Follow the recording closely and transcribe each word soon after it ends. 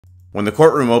When the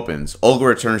courtroom opens, Olga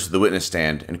returns to the witness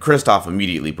stand, and Kristoff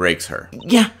immediately breaks her.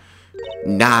 Yeah,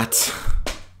 not.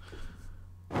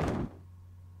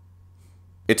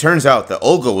 It turns out that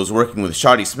Olga was working with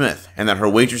Shoddy Smith, and that her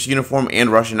waitress uniform and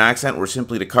Russian accent were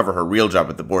simply to cover her real job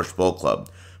at the Borscht Bowl Club.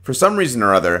 For some reason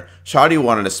or other, Shoddy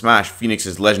wanted to smash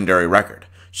Phoenix's legendary record.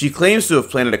 She claims to have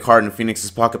planted a card in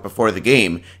Phoenix's pocket before the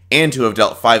game, and to have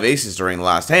dealt 5 aces during the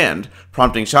last hand,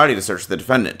 prompting Shoddy to search the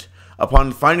defendant.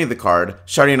 Upon finding the card,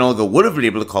 Shoddy and Olga would have been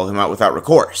able to call him out without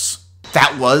recourse.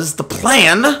 That was the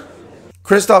plan!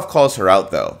 Kristoff calls her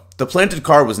out, though. The planted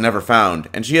card was never found,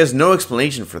 and she has no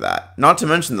explanation for that. Not to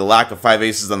mention the lack of 5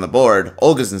 aces on the board,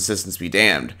 Olga's insistence be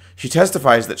damned. She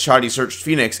testifies that Shoddy searched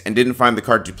Phoenix and didn't find the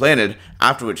card she planted,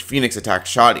 after which Phoenix attacked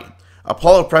Shoddy.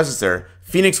 Apollo presses her.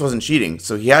 Phoenix wasn't cheating,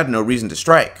 so he had no reason to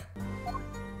strike.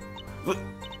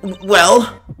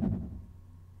 Well?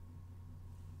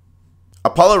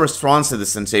 Apollo responds to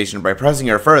this sensation by pressing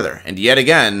her further, and yet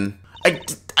again...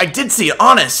 I did see it,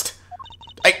 honest!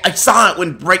 I saw it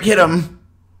when Bright hit him.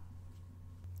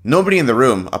 Nobody in the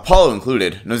room, Apollo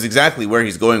included, knows exactly where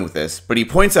he's going with this, but he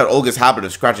points out Olga's habit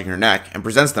of scratching her neck and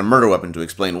presents the murder weapon to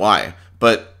explain why.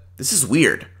 But this is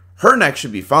weird. Her neck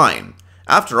should be fine.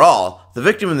 After all, the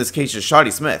victim in this case is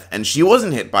Shoddy Smith, and she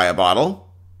wasn't hit by a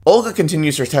bottle. Olga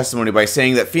continues her testimony by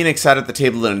saying that Phoenix sat at the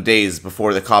table in a daze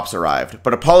before the cops arrived,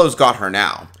 but Apollo's got her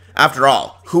now. After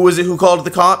all, who was it who called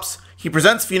the cops? He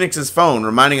presents Phoenix's phone,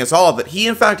 reminding us all that he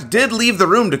in fact did leave the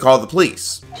room to call the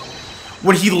police.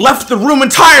 When he left the room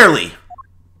entirely!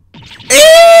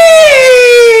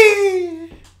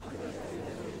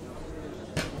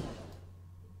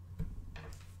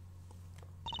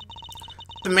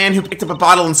 The man who picked up a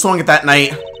bottle and swung it that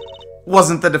night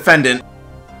wasn't the defendant.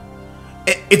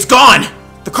 It's gone!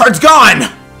 The card's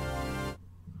gone!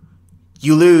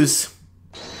 You lose.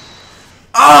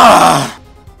 Ah!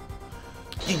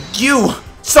 You!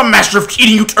 Some master of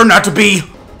cheating you turned out to be!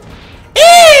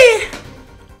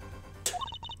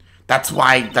 That's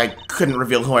why I couldn't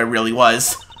reveal who I really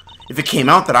was. If it came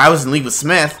out that I was in league with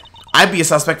Smith, I'd be a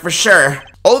suspect for sure.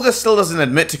 Olga still doesn't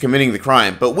admit to committing the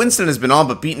crime, but Winston has been all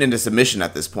but beaten into submission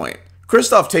at this point.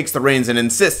 Kristoff takes the reins and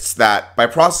insists that, by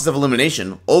process of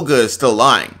elimination, Olga is still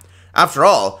lying. After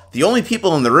all, the only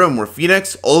people in the room were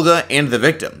Phoenix, Olga, and the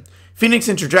victim. Phoenix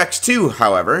interjects too,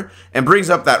 however, and brings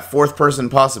up that fourth person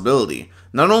possibility.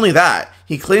 Not only that,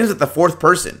 he claims that the fourth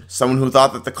person, someone who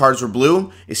thought that the cards were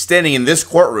blue, is standing in this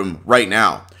courtroom right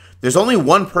now. There's only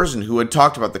one person who had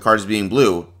talked about the cards being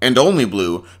blue, and only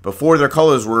blue, before their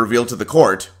colors were revealed to the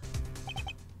court.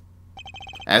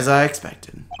 As I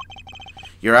expected.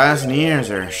 Your eyes and ears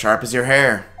are sharp as your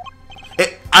hair.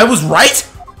 I was right?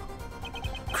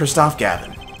 Kristoff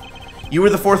Gavin. You were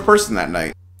the fourth person that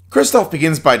night. Kristoff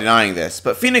begins by denying this,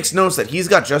 but Phoenix notes that he's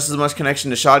got just as much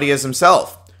connection to Shoddy as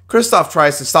himself. Kristoff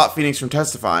tries to stop Phoenix from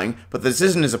testifying, but the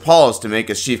decision is Apollo's to make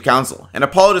as chief counsel, and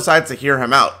Apollo decides to hear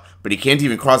him out, but he can't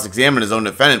even cross-examine his own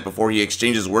defendant before he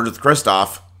exchanges words with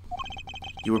Kristoff.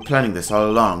 You were planning this all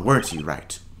along, weren't you,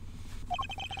 right?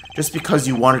 Just because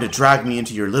you wanted to drag me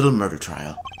into your little murder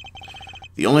trial.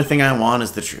 The only thing I want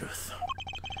is the truth.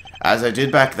 As I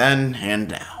did back then, and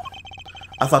now.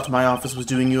 I thought my office was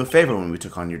doing you a favor when we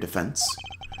took on your defense.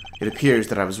 It appears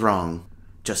that I was wrong.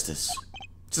 Justice.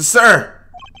 Sir!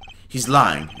 He's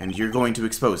lying, and you're going to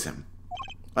expose him.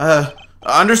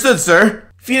 Understood, sir.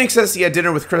 Phoenix says he had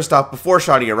dinner with Kristoff before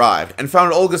Shoddy arrived, and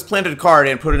found Olga's planted card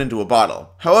and put it into a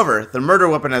bottle. However, the murder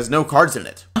weapon has no cards in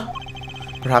it.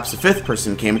 Perhaps a fifth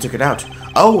person came and took it out.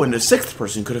 Oh, and a sixth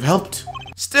person could have helped.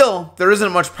 Still, there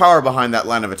isn't much power behind that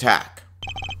line of attack.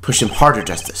 Push him harder,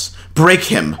 Justice. Break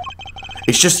him.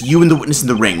 It's just you and the witness in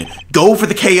the ring. Go for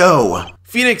the KO.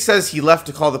 Phoenix says he left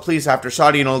to call the police after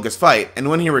Shoddy and Olga's fight, and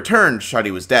when he returned,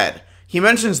 Shoddy was dead. He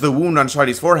mentions the wound on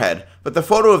Shoddy's forehead, but the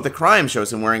photo of the crime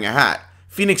shows him wearing a hat.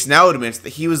 Phoenix now admits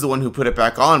that he was the one who put it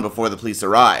back on before the police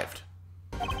arrived.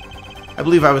 I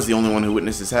believe I was the only one who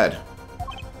witnessed his head.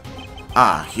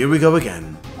 Ah, here we go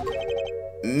again.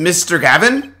 Mr.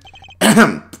 Gavin?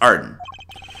 Pardon.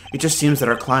 It just seems that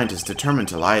our client is determined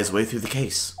to lie his way through the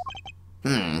case.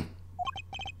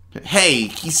 Hey,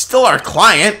 he's still our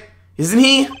client, isn't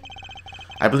he?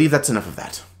 I believe that's enough of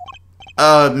that.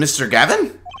 Mr.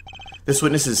 Gavin? This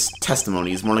witness's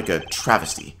testimony is more like a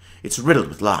travesty. It's riddled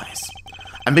with lies.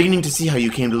 I'm beginning to see how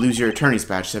you came to lose your attorney's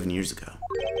badge 7 years ago.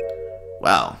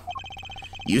 Well,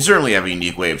 you certainly have a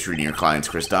unique way of treating your clients,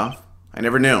 Kristoff. I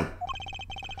never knew.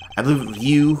 I believe it was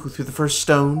you who threw the first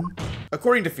stone.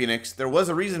 According to Phoenix, there was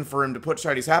a reason for him to put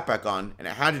Shoddy's hat back on, and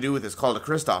it had to do with his call to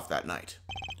Kristoff that night.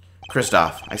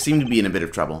 Kristoff, I seem to be in a bit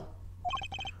of trouble.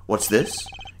 What's this?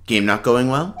 Game not going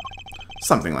well?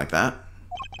 Something like that.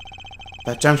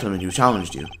 That gentleman who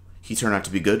challenged you, he turned out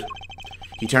to be good?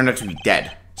 He turned out to be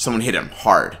dead. Someone hit him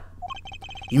hard.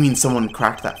 You mean someone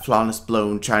cracked that flawless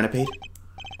blown china plate?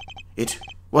 It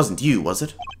wasn't you, was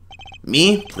it?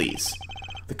 Me? Please.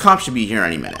 The cops should be here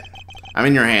any minute. I'm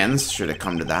in your hands, should it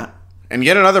come to that. And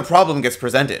yet another problem gets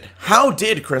presented. How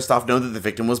did Kristoff know that the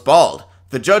victim was bald?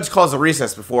 The judge calls a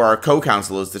recess before our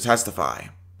co-counsel is to testify.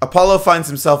 Apollo finds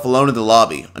himself alone in the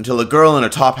lobby until a girl in a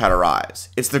top hat arrives.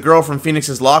 It's the girl from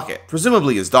Phoenix's locket,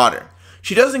 presumably his daughter.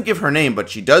 She doesn't give her name, but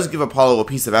she does give Apollo a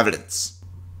piece of evidence.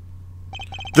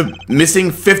 The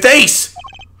missing fifth ace!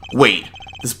 Wait,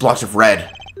 this blotch of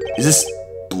red. Is this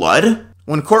blood?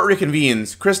 When court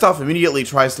reconvenes, Kristoff immediately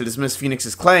tries to dismiss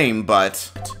Phoenix's claim,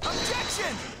 but...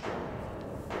 Objection!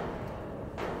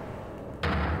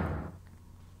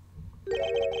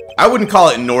 I wouldn't call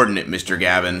it inordinate, Mr.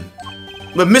 Gavin.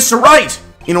 But Mr. Wright!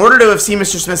 In order to have seen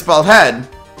Mr. Smith's bald head,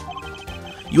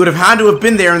 you would have had to have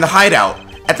been there in the hideout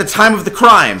at the time of the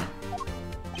crime.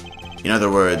 In other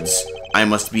words, I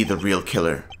must be the real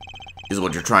killer, is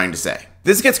what you're trying to say.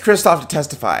 This gets Kristoff to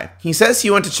testify. He says he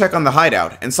went to check on the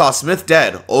hideout and saw Smith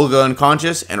dead, Olga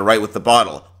unconscious, and Wright with the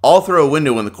bottle, all through a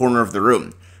window in the corner of the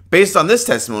room. Based on this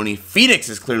testimony, Phoenix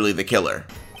is clearly the killer.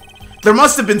 There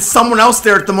must have been someone else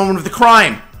there at the moment of the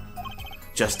crime.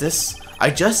 Justice, I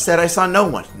just said I saw no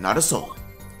one, not a soul.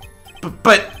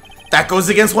 But that goes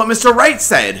against what Mr. Wright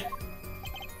said.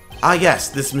 Ah yes,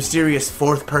 this mysterious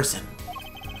fourth person,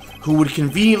 who would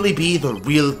conveniently be the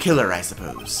real killer, I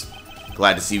suppose.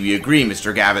 Glad to see we agree,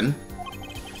 Mr. Gavin.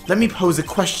 Let me pose a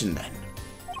question then.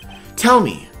 Tell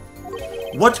me,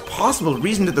 what possible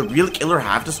reason did the real killer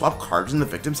have to swap cards in the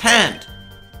victim's hand?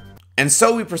 And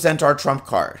so we present our trump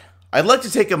card. I'd like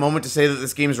to take a moment to say that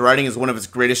this game's writing is one of its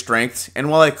greatest strengths, and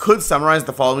while I could summarize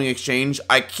the following exchange,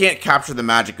 I can't capture the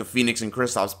magic of Phoenix and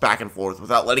Kristoff's back and forth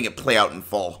without letting it play out in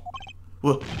full.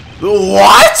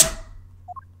 What?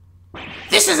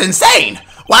 This is insane!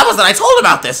 Why wasn't I told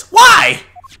about this? Why?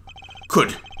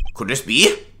 Could this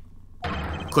be?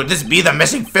 Could this be the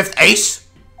missing fifth ace?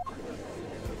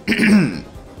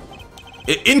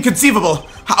 Inconceivable!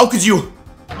 How could you?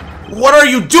 What are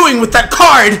you doing with that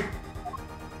card?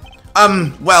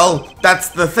 Well, that's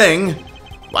the thing.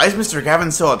 Why is Mr.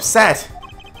 Gavin so upset?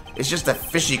 It's just a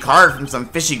fishy card from some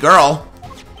fishy girl.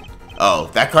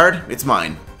 Oh, that card? It's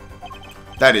mine.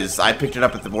 That is, I picked it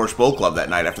up at the Borscht Bowl Club that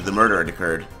night after the murder had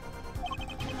occurred.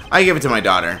 I gave it to my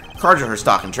daughter. Cards are her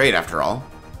stock and trade, after all.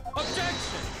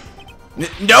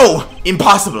 No!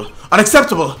 Impossible!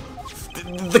 Unacceptable!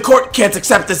 The court can't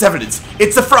accept this evidence.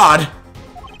 It's a fraud!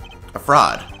 A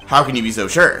fraud? How can you be so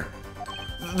sure?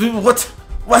 What?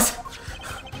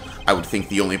 I would think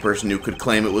the only person who could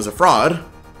claim it was a fraud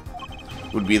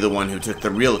would be the one who took the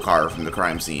real car from the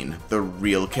crime scene. The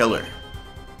real killer.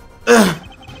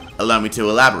 Allow me to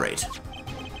elaborate.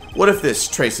 What if this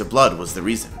trace of blood was the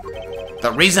reason?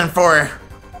 The reason for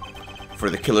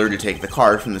the killer to take the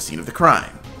card from the scene of the crime.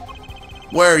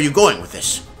 Where are you going with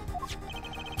this?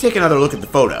 Take another look at the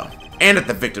photo, and at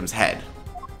the victim's head.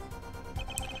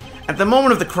 At the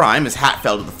moment of the crime, his hat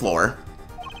fell to the floor,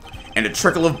 and a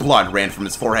trickle of blood ran from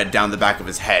his forehead down the back of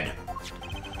his head.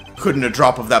 Couldn't a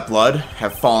drop of that blood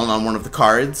have fallen on one of the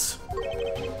cards?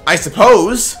 I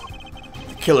suppose!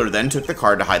 The killer then took the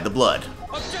card to hide the blood.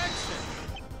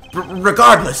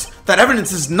 Regardless, that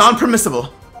evidence is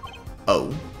non-permissible.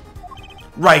 Oh?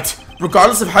 Right.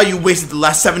 Regardless of how you wasted the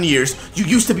last 7 years, you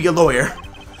used to be a lawyer.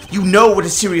 You know what a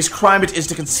serious crime it is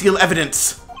to conceal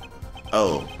evidence.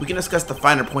 Oh, we can discuss the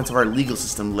finer points of our legal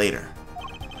system later.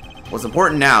 What's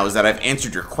important now is that I've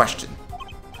answered your question.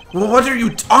 What are you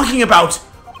talking about?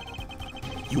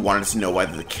 You wanted to know why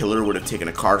the killer would have taken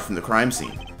a card from the crime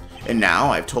scene. And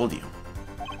now I've told you.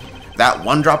 That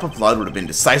one drop of blood would have been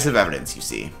decisive evidence, you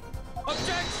see.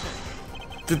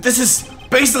 This is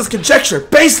baseless conjecture!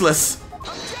 Baseless!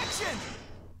 Objection!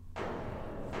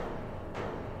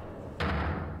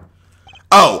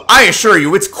 Oh, I assure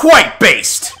you, it's quite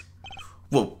based!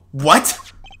 Well, what?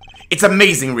 It's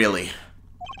amazing, really.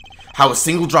 How a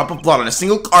single drop of blood on a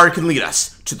single card can lead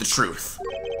us to the truth.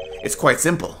 It's quite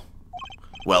simple.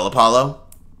 Well, Apollo?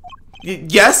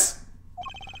 Yes?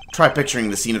 Try picturing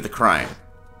the scene of the crime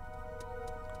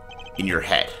in your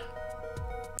head.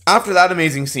 After that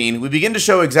amazing scene, we begin to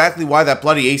show exactly why that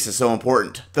bloody ace is so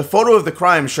important. The photo of the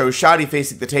crime shows Shadi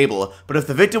facing the table, but if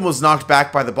the victim was knocked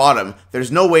back by the bottom,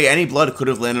 there's no way any blood could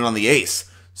have landed on the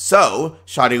ace. So,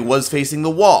 Shadi was facing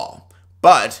the wall.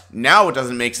 But, now it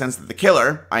doesn't make sense that the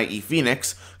killer, i.e.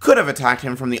 Phoenix, could have attacked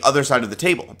him from the other side of the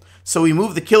table. So we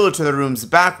move the killer to the room's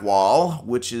back wall,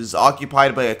 which is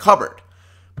occupied by a cupboard.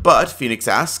 But, Phoenix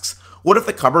asks, what if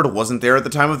the cupboard wasn't there at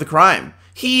the time of the crime?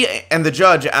 He and the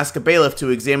judge ask a bailiff to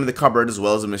examine the cupboard as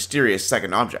well as a mysterious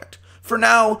second object. For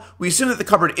now, we assume that the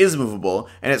cupboard is movable,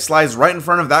 and it slides right in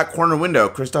front of that corner window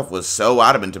Kristoff was so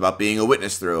adamant about being a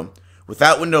witness through. With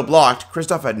that window blocked,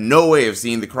 Kristoff had no way of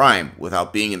seeing the crime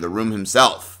without being in the room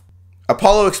himself.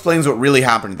 Apollo explains what really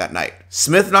happened that night.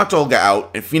 Smith knocked Olga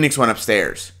out, and Phoenix went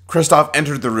upstairs. Kristoff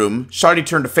entered the room, Shoddy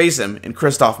turned to face him, and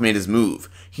Kristoff made his move.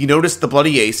 He noticed the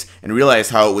bloody ace and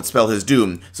realized how it would spell his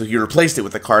doom, so he replaced it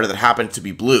with a card that happened to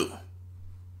be blue.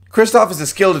 Kristoff is a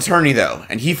skilled attorney though,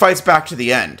 and he fights back to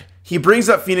the end. He brings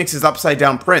up Phoenix's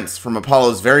upside-down prints from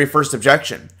Apollo's very first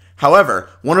objection. However,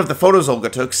 one of the photos Olga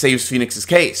took saves Phoenix's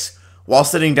case. While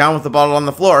sitting down with the bottle on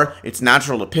the floor, it's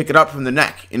natural to pick it up from the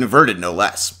neck, inverted no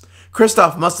less.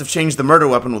 Kristoff must have changed the murder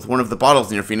weapon with one of the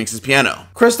bottles near Phoenix's piano.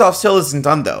 Kristoff still isn't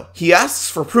done though. He asks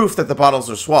for proof that the bottles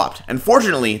are swapped, and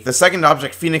fortunately, the second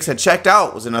object Phoenix had checked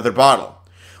out was another bottle.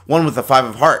 One with the 5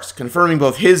 of hearts, confirming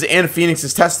both his and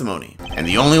Phoenix's testimony. And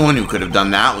the only one who could have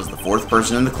done that was the 4th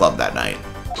person in the club that night.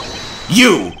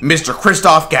 You, Mr.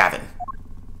 Kristoff Gavin!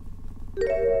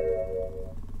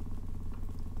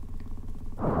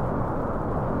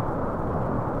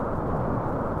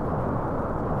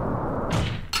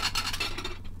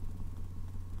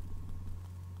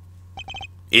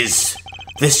 Is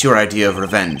this your idea of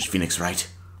revenge, Phoenix Wright?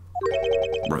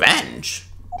 Revenge?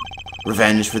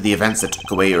 Revenge for the events that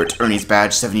took away your attorney's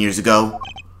badge 7 years ago?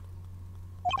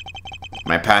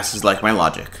 My past is like my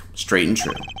logic, straight and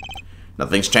true.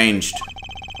 Nothing's changed.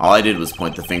 All I did was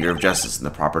point the finger of justice in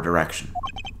the proper direction.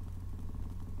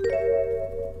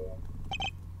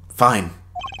 Fine.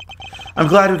 I'm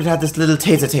glad we could have this little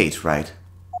tete-a-tete, right?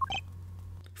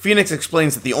 Phoenix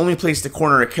explains that the only place to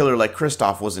corner a killer like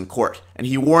Kristoff was in court, and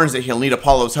he warns that he'll need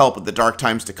Apollo's help with the dark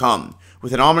times to come.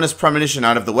 With an ominous premonition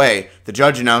out of the way, the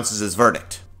judge announces his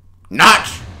verdict. Not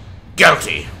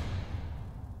guilty!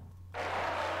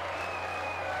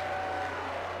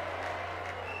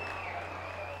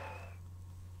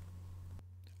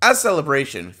 As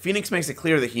celebration, Phoenix makes it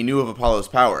clear that he knew of Apollo's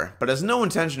power, but has no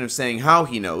intention of saying how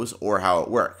he knows or how it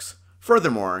works.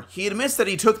 Furthermore, he admits that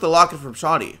he took the locket from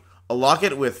Shoddy. A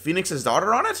locket with Phoenix's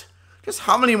daughter on it? Just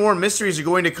how many more mysteries are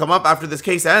going to come up after this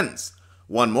case ends?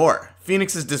 One more,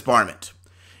 Phoenix's disbarment.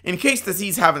 In case the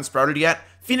seeds haven't sprouted yet,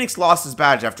 Phoenix lost his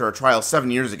badge after a trial 7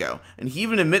 years ago, and he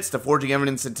even admits to forging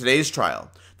evidence in today's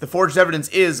trial. The forged evidence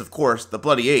is, of course, the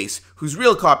bloody ace, whose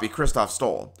real copy Kristoff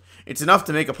stole. It's enough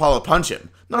to make Apollo punch him,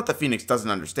 not that Phoenix doesn't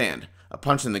understand. A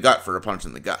punch in the gut for a punch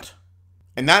in the gut.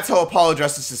 And that's how Apollo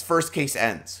Justice's first case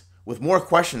ends, with more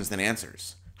questions than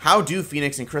answers. How do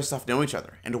Phoenix and Kristoff know each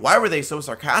other, and why were they so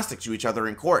sarcastic to each other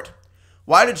in court?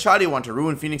 Why did Shoddy want to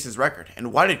ruin Phoenix's record,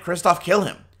 and why did Kristoff kill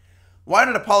him? Why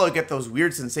did Apollo get those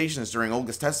weird sensations during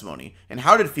Olga's testimony, and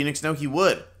how did Phoenix know he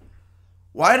would?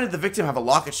 Why did the victim have a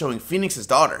locket showing Phoenix's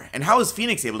daughter, and how is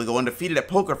Phoenix able to go undefeated at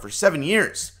poker for 7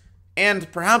 years?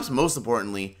 And, perhaps most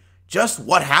importantly, just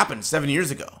what happened 7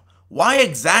 years ago? Why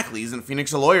exactly isn't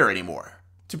Phoenix a lawyer anymore?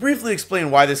 To briefly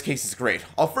explain why this case is great,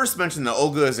 I'll first mention that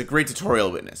Olga is a great tutorial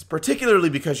witness, particularly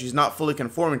because she's not fully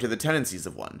conforming to the tendencies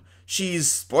of one. She's,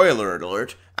 spoiler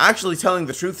alert, actually telling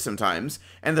the truth sometimes,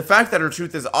 and the fact that her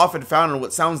truth is often found in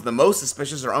what sounds the most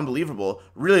suspicious or unbelievable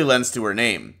really lends to her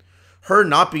name. Her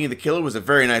not being the killer was a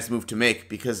very nice move to make,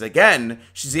 because again,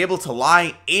 she's able to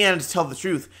lie and tell the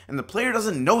truth, and the player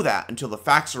doesn't know that until the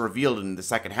facts are revealed in the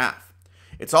second half.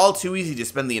 It's all too easy to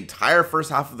spend the entire first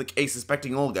half of the case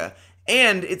suspecting Olga,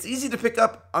 and it's easy to pick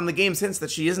up on the game's hints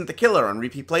that she isn't the killer on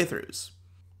repeat playthroughs.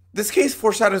 This case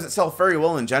foreshadows itself very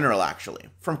well in general, actually.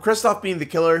 From Kristoff being the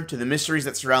killer to the mysteries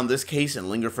that surround this case and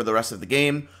linger for the rest of the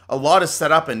game, a lot is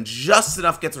set up and just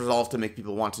enough gets resolved to make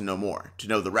people want to know more, to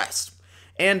know the rest.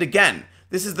 And again,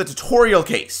 this is the tutorial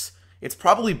case. It's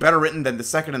probably better written than the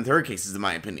second and third cases in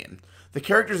my opinion. The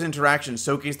characters' interactions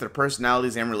showcase their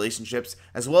personalities and relationships,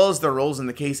 as well as their roles in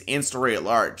the case and story at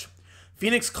large.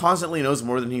 Phoenix constantly knows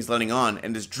more than he's letting on,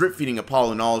 and is drip-feeding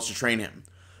Apollo knowledge to train him.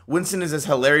 Winston is as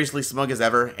hilariously smug as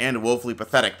ever, and woefully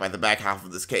pathetic by the back half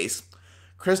of this case.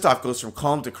 Kristoff goes from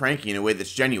calm to cranky in a way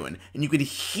that's genuine, and you can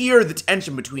hear the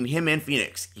tension between him and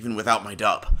Phoenix, even without my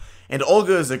dub. And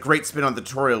Olga is a great spin on the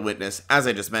tutorial witness, as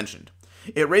I just mentioned.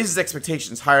 It raises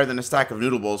expectations higher than a stack of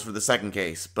noodle bowls for the second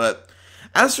case, but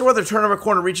as for whether Turnabout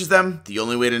Corner reaches them, the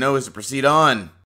only way to know is to proceed on.